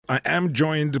I am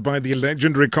joined by the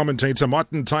legendary commentator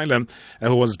Martin Tyler,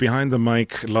 who was behind the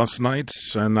mic last night,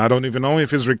 and I don't even know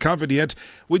if he's recovered yet.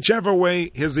 Whichever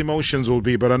way his emotions will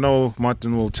be, but I know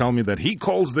Martin will tell me that he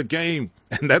calls the game,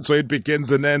 and that's where it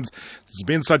begins and ends. It's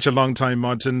been such a long time,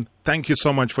 Martin. Thank you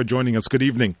so much for joining us. Good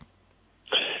evening.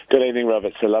 Good evening,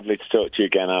 Robert. So lovely to talk to you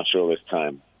again after all this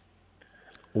time.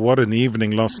 What an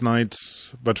evening last night.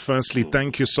 But firstly,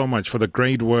 thank you so much for the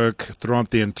great work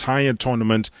throughout the entire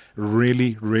tournament.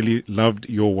 Really, really loved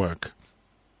your work.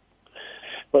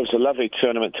 Well, it's a lovely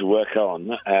tournament to work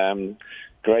on.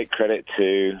 Great credit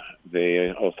to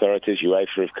the authorities,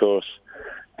 UEFA, of course,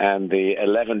 and the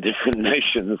 11 different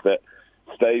nations that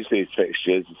staged these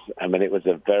fixtures. I mean, it was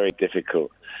a very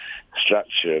difficult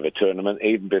structure of a tournament,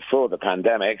 even before the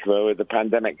pandemic, well, with the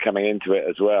pandemic coming into it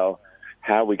as well.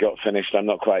 How we got finished, I'm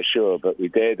not quite sure, but we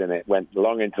did, and it went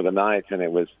long into the night, and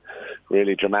it was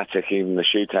really dramatic. Even the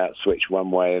shootout switched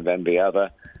one way and then the other.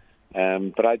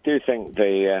 But I do think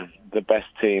the best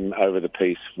team over the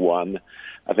piece won.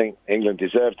 I think England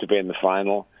deserved to be in the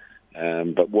final,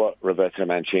 but what Roberto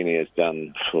Mancini has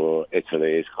done for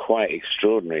Italy is quite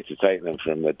extraordinary, to take them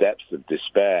from the depths of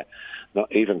despair,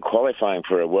 not even qualifying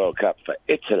for a World Cup for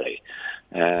Italy.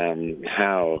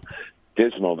 How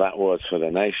dismal that was for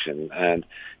the nation. And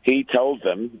he told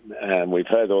them, and we've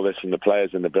heard all this from the players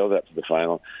in the build-up to the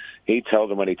final, he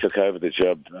told them when he took over the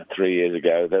job 3 years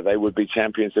ago that they would be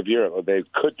champions of Europe, or they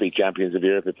could be champions of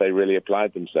Europe if they really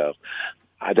applied themselves.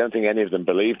 I don't think any of them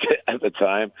believed it at the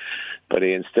time, but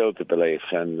he instilled the belief.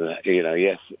 And,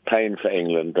 yes, pain for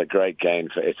England, but great gain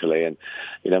for Italy. And,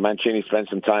 Mancini spent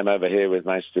some time over here with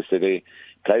Manchester City,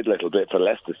 played a little bit for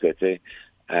Leicester City,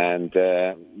 and,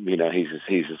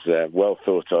 he's well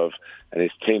thought of, and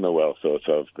his team are well thought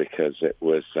of, because it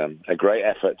was a great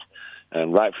effort.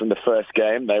 And right from the first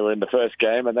game, they were in the first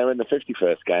game, and they were in the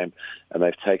 51st game, and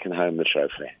they've taken home the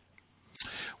trophy.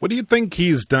 What do you think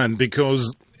he's done?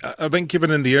 Because I think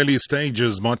even in the early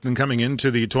stages, Martin, coming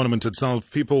into the tournament itself,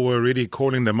 people were really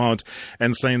calling them out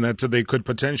and saying that they could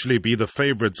potentially be the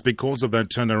favourites because of that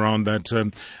turnaround that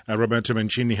Roberto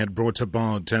Mancini had brought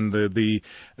about, and the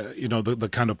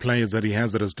kind of players that he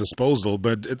has at his disposal.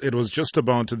 But it was just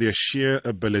about their sheer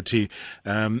ability.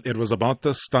 It was about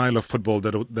the style of football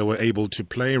that they were able to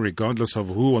play, regardless of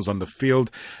who was on the field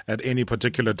at any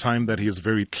particular time, that he is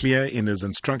very clear in his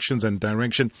instructions and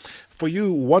direction. For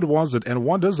you, what was it, and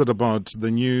what is it about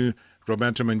the new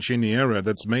Roberto Mancini era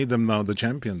that's made them now the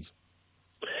champions?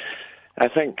 I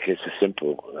think it's a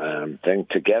simple thing,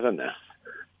 togetherness.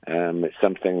 It's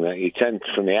something that you tend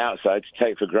from the outside to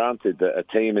take for granted, that a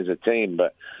team is a team,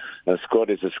 but a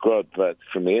squad is a squad. But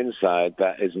from the inside,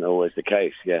 that isn't always the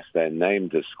case. Yes, they're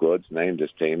named as squads, named as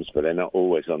teams, but they're not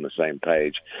always on the same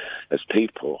page as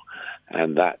people.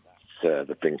 And that there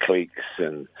have been cliques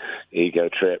and ego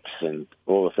trips and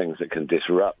all the things that can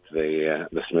disrupt the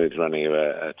smooth running of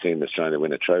a team that's trying to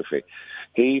win a trophy.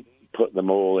 He put them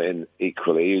all in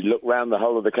equally. You look around the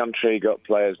whole of the country, got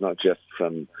players not just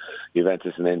from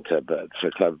Juventus and Inter, but for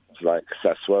clubs like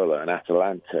Sassuolo and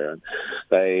Atalanta.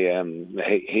 And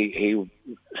he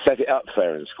set it up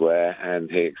fair and square,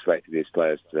 and he expected his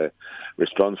players to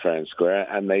respond fair and square,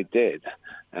 and they did.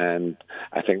 And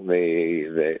I think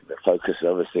the focus,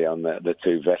 obviously, on the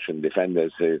two veteran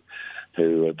defenders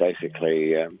who were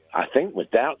basically, I think,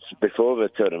 with doubts before the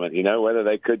tournament, whether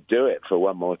they could do it for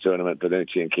one more tournament,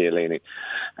 Bonucci and Chiellini.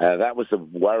 That was the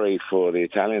worry for the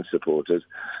Italian supporters.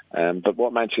 But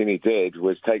what Mancini did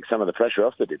was take some of the pressure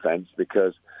off the defence,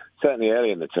 because certainly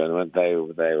early in the tournament, they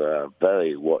were a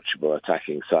very watchable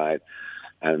attacking side.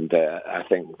 And I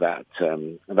think that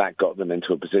got them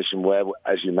into a position where,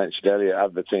 as you mentioned earlier,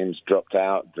 other teams dropped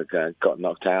out, got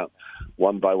knocked out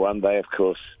one by one. They, of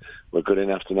course, were good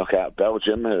enough to knock out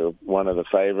Belgium, who are one of the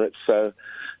favourites. So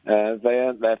they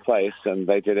earned their place, and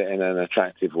they did it in an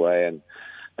attractive way.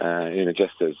 And,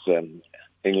 just as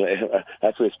England,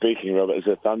 as we're speaking, Robert,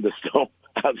 there's a thunderstorm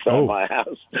outside my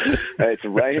house. It's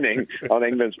raining on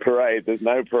England's parade. There's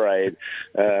no parade.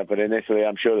 But in Italy,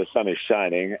 I'm sure the sun is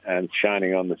shining, and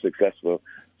shining on the successful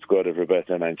squad of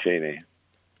Roberto Mancini.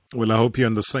 Well, I hope you're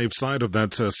on the safe side of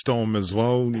that storm as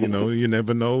well. You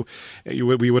never know.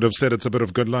 We would have said it's a bit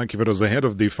of good luck if it was ahead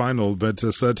of the final, but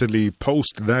certainly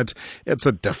post that, it's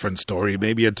a different story.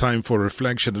 Maybe a time for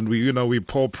reflection. And we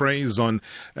pour praise on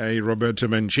Roberto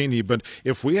Mancini. But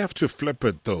if we have to flip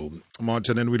it, though,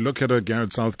 Martin, and we look at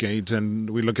Gareth Southgate, and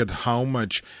we look at how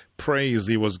much praise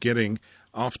he was getting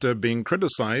after being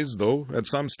criticized, though, at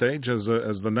some stage as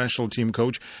the national team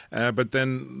coach. But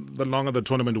then the longer the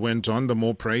tournament went on, the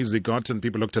more praise he got, and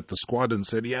people looked at the squad and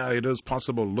said, yeah, it is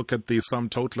possible. Look at the sum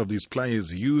total of these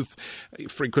players, youth,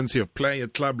 frequency of play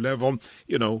at club level,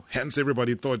 hence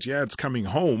everybody thought, yeah, it's coming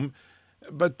home.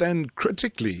 But then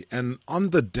critically, and on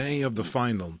the day of the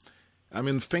final,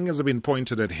 fingers have been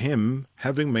pointed at him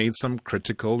having made some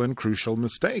critical and crucial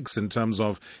mistakes in terms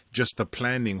of just the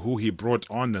planning, who he brought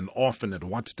on and off, and at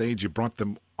what stage he brought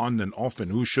them on and off,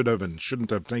 and who should have and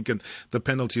shouldn't have taken the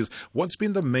penalties. What's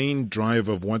been the main drive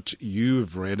of what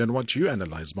you've read and what you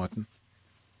analyse, Martin?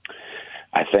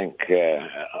 I think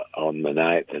on the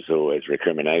night there's always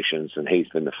recriminations, and he's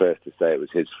been the first to say it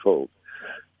was his fault.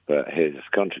 But his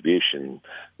contribution,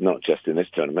 not just in this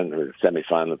tournament, the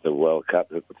semi-final of the World Cup,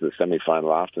 to the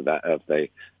semi-final after that of the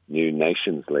new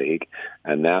Nations League,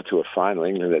 and now to a final.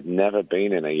 England had never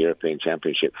been in a European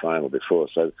Championship final before,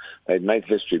 so they'd made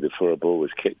history before a ball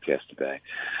was kicked yesterday.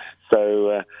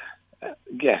 So,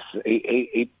 yes,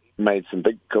 he made some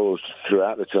big calls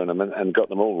throughout the tournament and got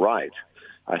them all right.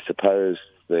 I suppose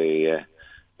the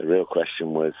real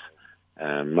question was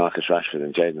Marcus Rashford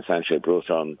and Jadon Sancho brought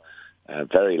on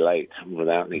very late,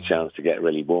 without any chance to get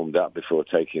really warmed up before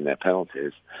taking their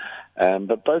penalties.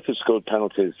 But both have scored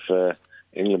penalties for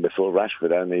England before.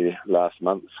 Rashford only last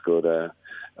month scored a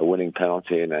winning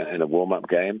penalty in a warm-up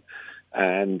game,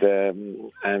 and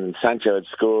Sancho had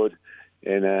scored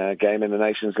in a game in the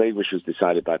Nations League, which was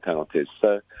decided by penalties.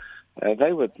 So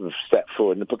they would have stepped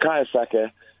forward. And the Bukayo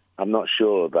Saka, I'm not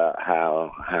sure about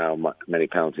how many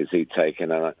penalties he'd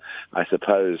taken, and I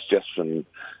suppose just from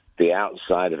the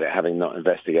outside of it, having not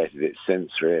investigated it since,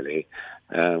 really,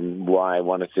 why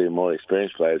one or two more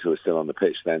experienced players who were still on the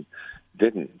pitch then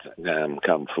didn't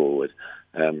come forward.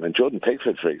 And Jordan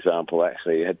Pickford, for example,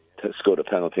 actually had scored a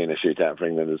penalty in a shootout for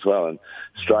England as well, and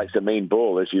strikes a mean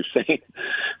ball, as you've seen.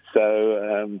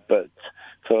 So, but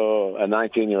for a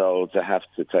 19-year-old to have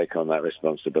to take on that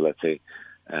responsibility,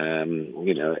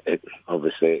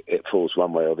 obviously it falls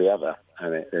one way or the other,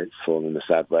 and it's fallen in a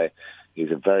sad way. He's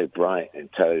a very bright,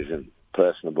 intelligent,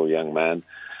 personable young man.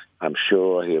 I'm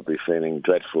sure he'll be feeling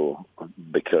dreadful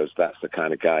because that's the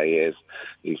kind of guy he is.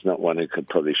 He's not one who could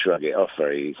probably shrug it off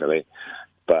very easily.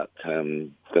 But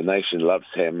the nation loves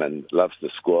him and loves the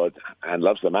squad and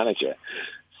loves the manager.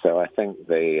 So I think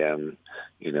the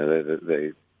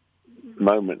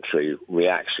momentary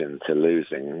reaction to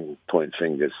losing point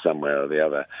fingers somewhere or the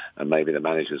other, and maybe the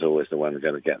manager's always the one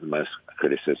going to get the most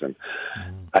criticism.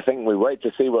 I think we wait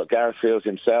to see what Gareth feels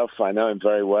himself. I know him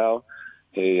very well.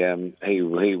 He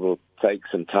will take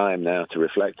some time now to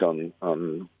reflect on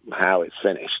how it's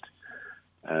finished,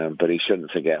 but he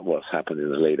shouldn't forget what's happened in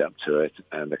the lead up to it,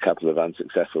 and a couple of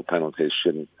unsuccessful penalties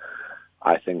shouldn't,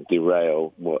 I think,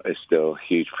 derail what is still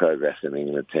huge progress in the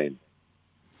England team.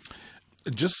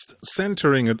 Just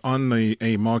centering it on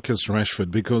a Marcus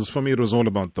Rashford, because for me it was all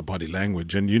about the body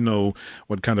language, and you know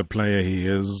what kind of player he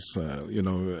is,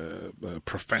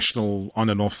 professional on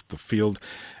and off the field.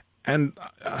 And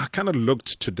I kind of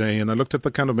looked today, and I looked at the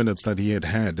kind of minutes that he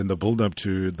had in the build-up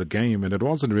to the game, and it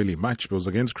wasn't really much. It was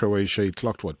against Croatia, he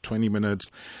clocked, 20 minutes.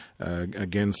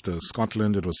 Against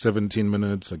Scotland, it was 17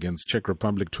 minutes. Against Czech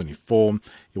Republic, 24.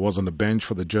 He was on the bench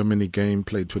for the Germany game,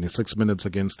 played 26 minutes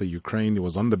against the Ukraine. He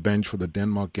was on the bench for the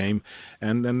Denmark game,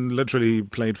 and then literally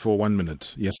played for 1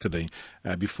 minute yesterday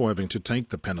before having to take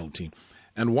the penalty.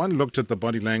 And one looked at the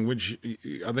body language.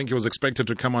 I think he was expected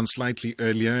to come on slightly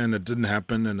earlier, and it didn't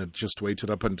happen, and it just waited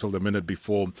up until the minute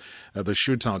before the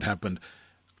shootout happened.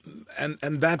 And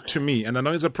that, to me, and I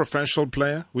know he's a professional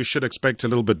player, we should expect a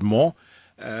little bit more,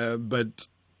 but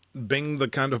being the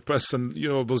kind of person,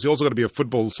 because you also got to be a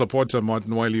football supporter,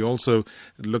 Martin, while you also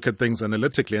look at things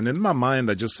analytically. And in my mind,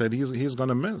 I just said he's going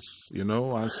to miss.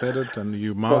 I said it, and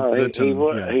you mouthed it. He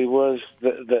was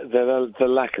the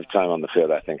lack of time on the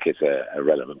field, I think, is a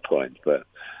relevant point. But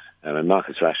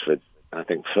Marcus Rashford, I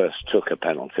think, first took a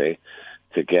penalty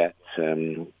to get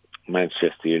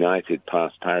Manchester United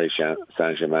past Paris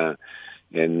Saint-Germain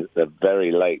in the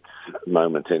very late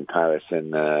moment in Paris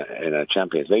in a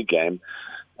Champions League game.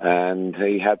 And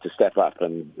he had to step up,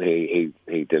 and he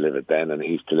delivered then, and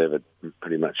he's delivered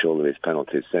pretty much all of his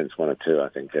penalties since. One or two, I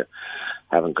think,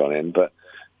 haven't gone in. But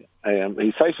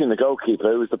he's facing the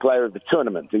goalkeeper, who was the player of the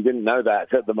tournament. He didn't know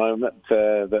that at the moment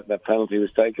that penalty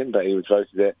was taken, but he was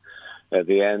voted it at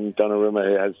the end. Donnarumma,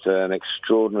 who has an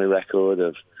extraordinary record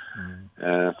of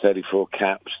 34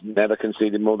 caps, never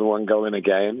conceded more than one goal in a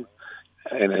game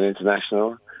in an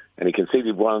international. and he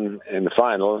conceded one in the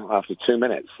final after 2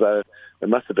 minutes. So there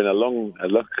must have been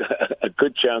a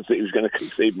good chance that he was going to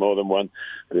concede more than one.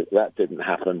 But that didn't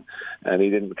happen, and he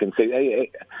didn't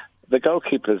concede. The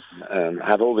goalkeepers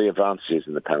have all the advantages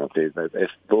in the penalties. If the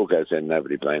ball goes in,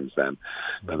 nobody blames them.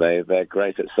 But they're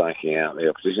great at psyching out the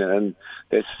opposition. And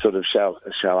this sort of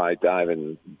shall I dive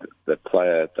in? The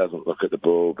player doesn't look at the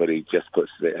ball, but he just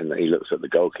puts it in. He looks at the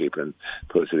goalkeeper and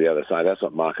puts it to the other side. That's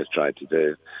what Marcus tried to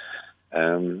do.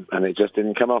 And it just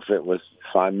didn't come off. It was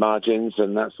fine margins,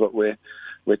 and that's what we're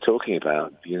talking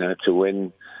about. To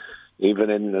win.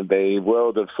 Even in the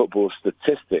world of football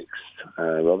statistics,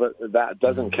 Robert, that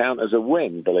doesn't count as a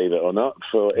win, believe it or not,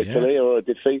 for Italy or a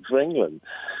defeat for England.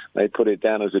 They put it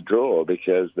down as a draw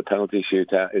because the penalty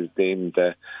shootout is deemed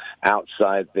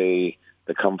outside the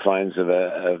confines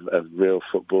of real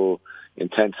football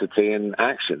intensity and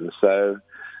action. So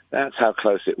that's how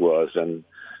close it was. And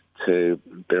to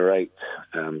berate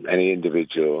any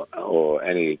individual or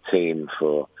any team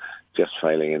for just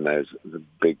failing in the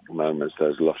big moments,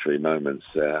 those lottery moments,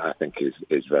 I think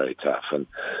is very tough. And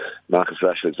Marcus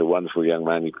Rashford's a wonderful young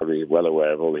man. You're probably well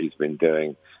aware of all that he's been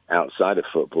doing outside of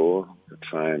football to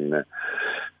try and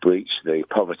breach the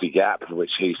poverty gap,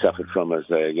 which he suffered from as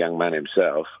a young man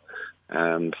himself.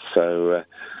 So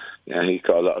he's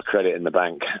got a lot of credit in the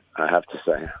bank, I have to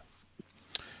say.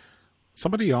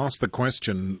 Somebody asked the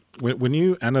question, when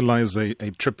you analyze a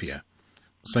Trippier,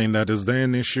 saying that, is there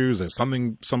an issue? Is there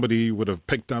something somebody would have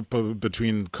picked up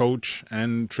between coach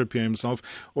and Trippier himself?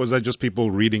 Or is that just people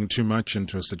reading too much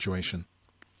into a situation?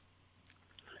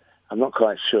 I'm not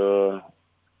quite sure.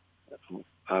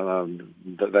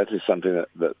 That is something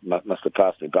that must have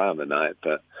passed me by on the night.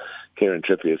 But Kieran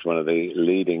Trippier is one of the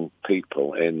leading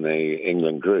people in the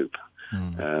England group.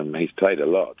 He's played a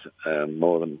lot,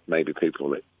 more than maybe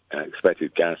people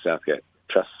expected. Gareth Southgate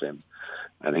trusts him.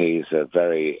 And he's a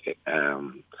very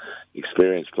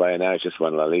experienced player now. He's just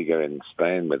won La Liga in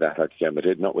Spain with Atletico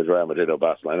Madrid, not with Real Madrid or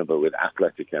Barcelona, but with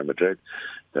Atletico Madrid.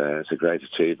 It's a great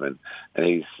achievement. And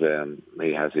he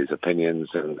has his opinions,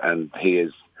 and he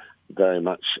is very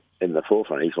much in the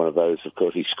forefront. He's one of those, of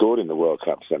course, he scored in the World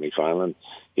Cup semi-final, and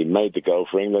he made the goal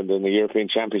for England in the European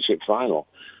Championship final.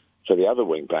 So the other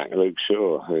wing-back, Luke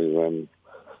Shaw, who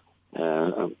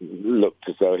looked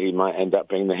as though he might end up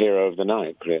being the hero of the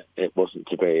night, but it wasn't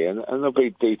to be. And there'll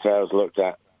be details looked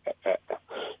at.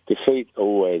 Defeat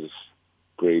always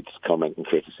breeds comment and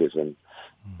criticism,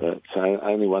 but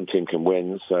only one team can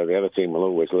win, so the other team will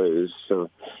always lose. So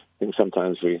I think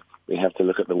sometimes we have to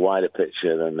look at the wider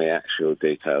picture than the actual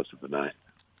details of the night.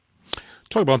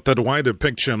 Talk about that wider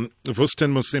picture.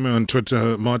 Vustin Musimo on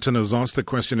Twitter, Martin has asked the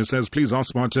question. He says, please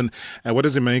ask Martin, what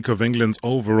does he make of England's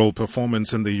overall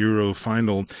performance in the Euro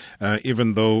final,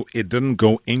 even though it didn't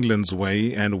go England's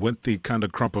way, and with the kind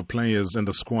of crop of players in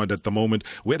the squad at the moment,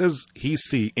 where does he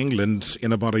see England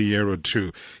in about a year or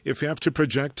two? If you have to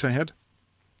project ahead?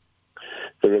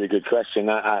 It's a really good question.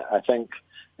 I think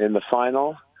in the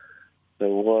final, there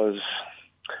was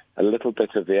a little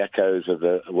bit of the echoes of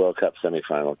the World Cup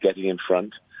semi-final, getting in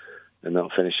front and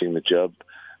not finishing the job.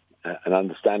 An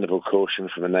understandable caution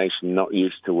from a nation not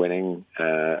used to winning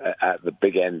at the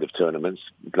big end of tournaments.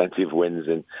 Plenty of wins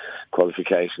in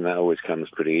qualification, that always comes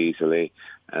pretty easily.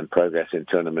 And progress in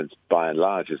tournaments, by and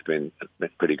large, has been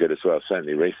pretty good as well,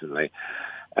 certainly recently.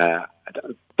 I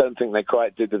don't think they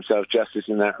quite did themselves justice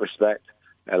in that respect.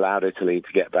 Allowed Italy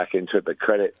to get back into it, but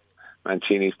credit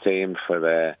Mancini's team for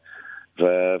their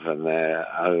verve and their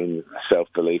own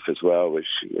self-belief as well, which,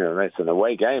 it's an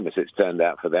away game as it's turned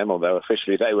out for them, although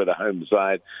officially they were the home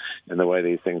side in the way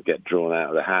these things get drawn out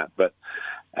of the hat. But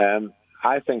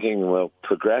I think England will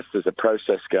progress. There's a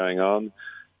process going on.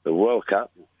 The World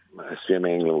Cup,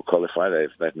 assuming England will qualify,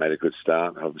 they've made a good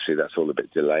start. Obviously, that's all a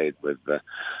bit delayed with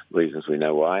reasons we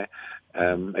know why.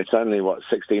 It's only,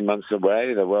 16 months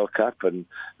away, the World Cup, and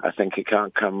I think it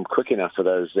can't come quick enough for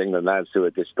those England lads who are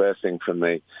dispersing from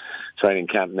the training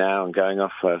camp now and going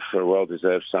off for a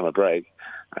well-deserved summer break.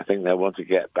 I think they'll want to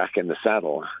get back in the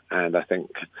saddle, and I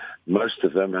think most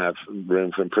of them have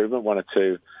room for improvement, one or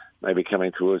two maybe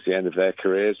coming towards the end of their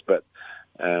careers, but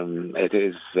it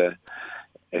is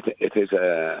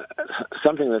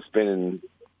something that's been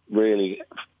really,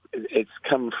 it's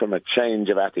come from a change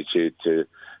of attitude to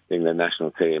the England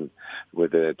national team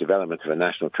with the development of a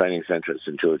national training centre at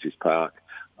St George's Park.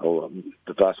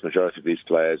 The vast majority of these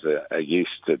players are used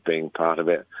to being part of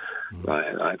it.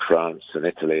 Like France and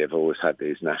Italy have always had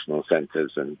these national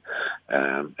centres, and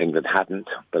England hadn't,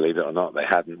 believe it or not, they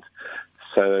hadn't.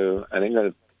 So, and England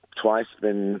have twice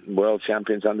been world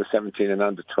champions under 17 and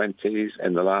under 20s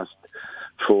in the last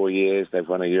 4 years. They've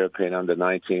won a European under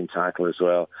 19 title as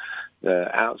well.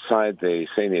 outside the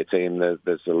senior team,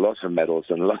 there's a lot of medals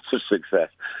and lots of success.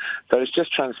 So it's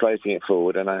just translating it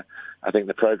forward, and I think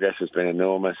the progress has been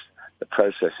enormous. The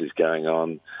process is going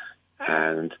on,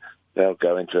 and they'll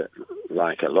go into it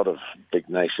like a lot of big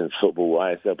nations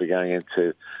football-wise. They'll be going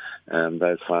into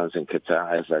those finals in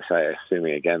Qatar, as I say,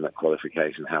 assuming again that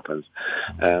qualification happens,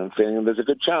 feeling there's a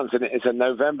good chance. And it's a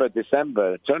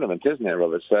November-December tournament, isn't it,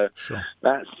 Robert? So sure.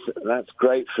 That's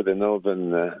great for the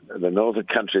northern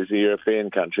countries, the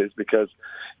European countries, because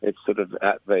it's sort of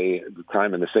at the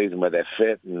time in the season where they're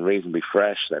fit and reasonably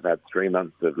fresh. They've had 3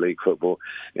 months of league football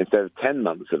instead of 10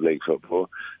 months of league football,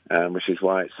 which is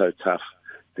why it's so tough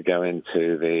to go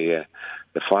into the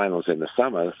finals in the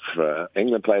summer for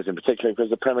England players in particular, because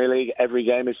the Premier League, every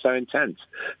game is so intense.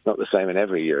 It's not the same in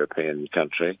every European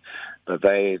country, but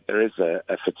there is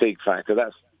a fatigue factor.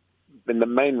 That's been the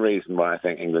main reason why I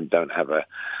think England don't have a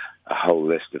whole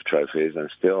list of trophies and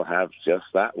still have just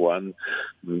that one.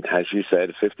 As you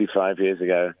said, 55 years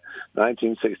ago,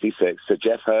 1966, Sir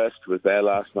Geoff Hurst was there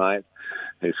last night,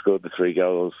 who scored the 3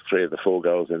 of the 4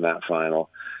 goals in that final.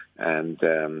 And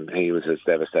he was as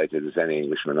devastated as any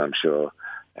Englishman, I'm sure,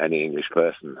 any English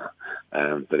person,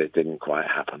 but it didn't quite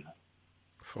happen.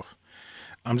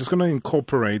 I'm just going to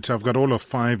incorporate, I've got all of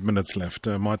 5 minutes left,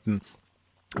 Martin.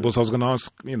 Also, I was going to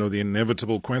ask, the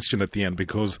inevitable question at the end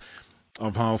because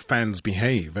of how fans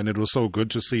behave. And it was so good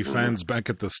to see fans back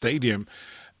at the stadium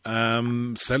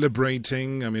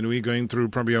celebrating. I mean, we're going through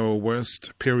probably our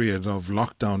worst period of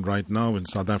lockdown right now in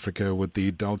South Africa, with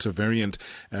the Delta variant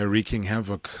wreaking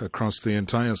havoc across the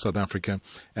entire South Africa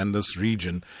and this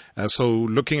region. So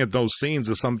looking at those scenes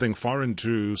is something foreign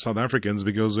to South Africans,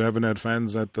 because we haven't had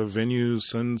fans at the venue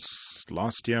since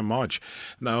last year, March.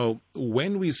 Now,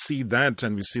 when we see that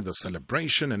and we see the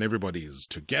celebration and everybody's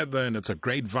together and it's a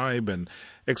great vibe and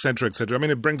et cetera, et cetera. I mean,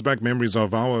 it brings back memories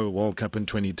of our World Cup in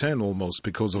 2010 almost,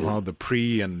 because of how the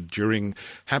pre and during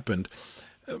happened.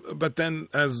 But then,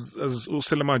 as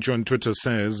Usilamajo on Twitter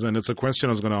says, and it's a question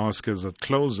I was going to ask as a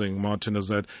closing, Martin, is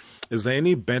there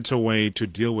any better way to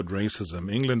deal with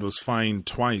racism? England was fined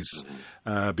twice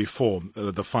before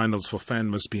the finals for fan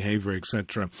misbehavior,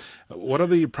 etc. What are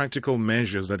the practical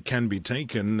measures that can be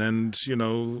taken? And,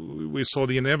 we saw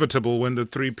the inevitable when the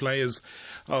 3 players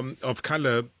of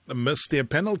colour missed their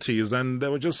penalties, and they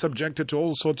were just subjected to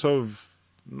all sorts of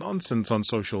nonsense on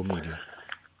social media.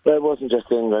 Well, it wasn't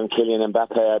just England. Kylian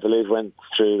Mbappe, I believe, went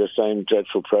through the same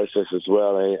dreadful process as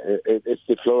well. It's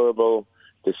deplorable,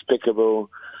 despicable.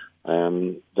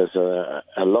 There's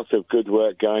a lot of good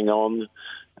work going on.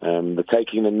 The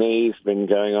taking the knee has been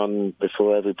going on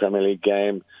before every Premier League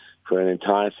game for an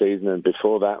entire season, and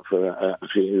before that for a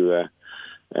few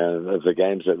of the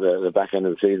games at the back end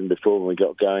of the season before we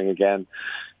got going again.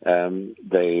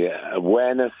 The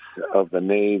awareness of the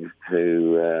need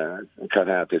to cut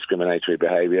out discriminatory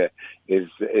behaviour is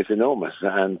enormous,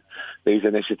 and these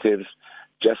initiatives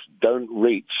just don't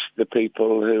reach the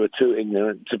people who are too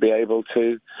ignorant to be able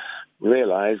to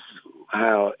realise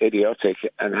how idiotic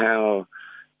and how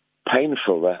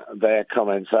painful their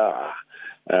comments are.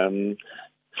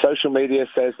 Social media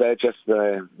says they're just,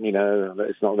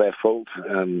 it's not their fault.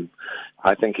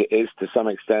 I think it is to some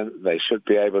extent. They should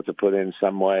be able to put in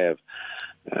some way of,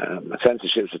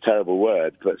 censorship's a terrible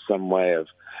word, but some way of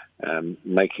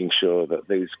making sure that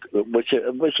these, which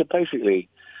are basically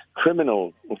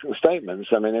criminal statements.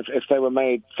 I mean, if they were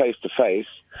made face-to-face,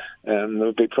 there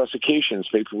would be prosecutions,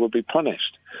 people would be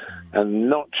punished. And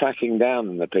not tracking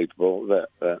down the people that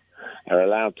are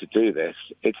allowed to do this,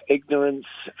 it's ignorance,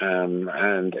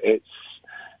 and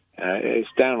it's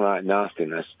downright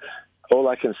nastiness. All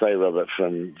I can say, Robert,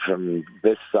 from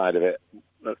this side of it,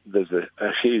 there's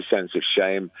a huge sense of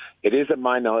shame. It is a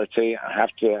minority, I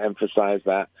have to emphasize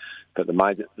that, but the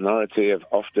minority have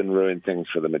often ruined things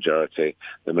for the majority.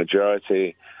 The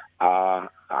majority are,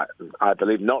 I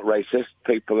believe, not racist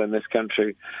people in this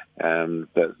country,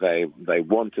 but they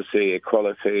want to see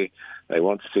equality, they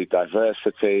want to see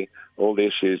diversity, all the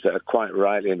issues that are quite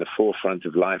rightly in the forefront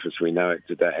of life as we know it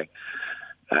today.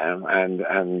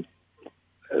 And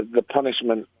the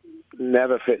punishment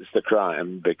never fits the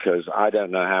crime, because I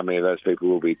don't know how many of those people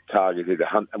will be targeted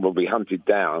and will be hunted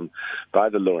down by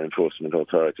the law enforcement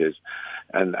authorities,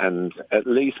 and at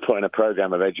least put in a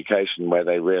program of education where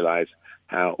they realise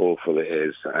how awful it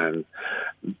is. And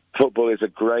football is a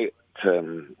great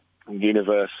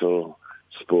universal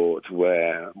sport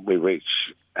where we reach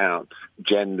out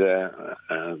they're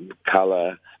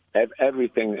colour,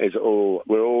 everything is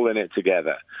we're all in it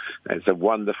together. It's a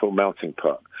wonderful melting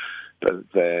pot. But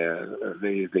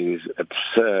these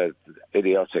absurd,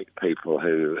 idiotic people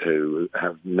who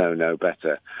have no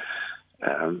better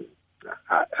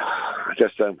I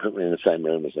just don't put me in the same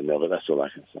room as them, Robert. That's all I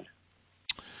can say.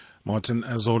 Martin,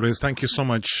 as always, thank you so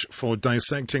much for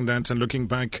dissecting that and looking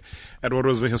back at what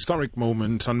was a historic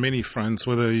moment on many fronts,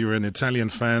 whether you're an Italian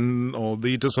fan or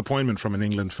the disappointment from an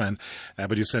England fan.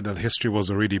 But you said that history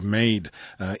was already made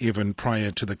even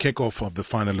prior to the kickoff of the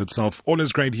final itself.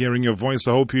 Always great hearing your voice.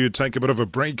 I hope you take a bit of a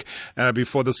break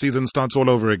before the season starts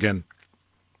all over again.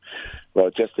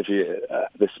 Well, just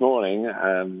this morning,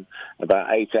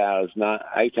 about 8 hours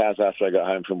after I got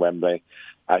home from Wembley,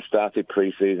 I started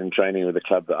pre-season training with the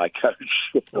club that I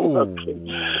coach.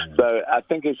 So I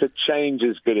think it's a change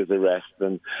as good as the rest.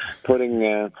 And putting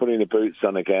the boots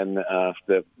on again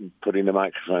after putting the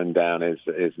microphone down is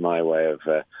my way of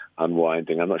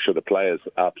unwinding. I'm not sure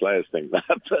our players think that,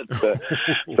 but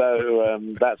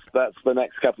that's the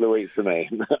next couple of weeks for me.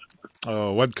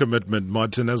 Oh, what commitment,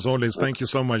 Martin. As always, thank you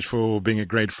so much for being a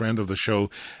great friend of the show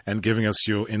and giving us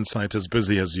your insight as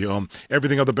busy as you are.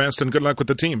 Everything of the best and good luck with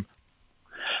the team.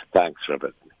 Thanks,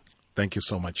 Robert. Thank you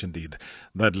so much indeed.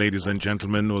 That, ladies and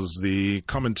gentlemen, was the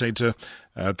commentator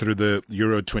through the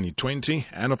Euro 2020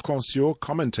 and, of course, your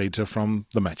commentator from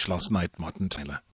the match last night, Martin Taylor.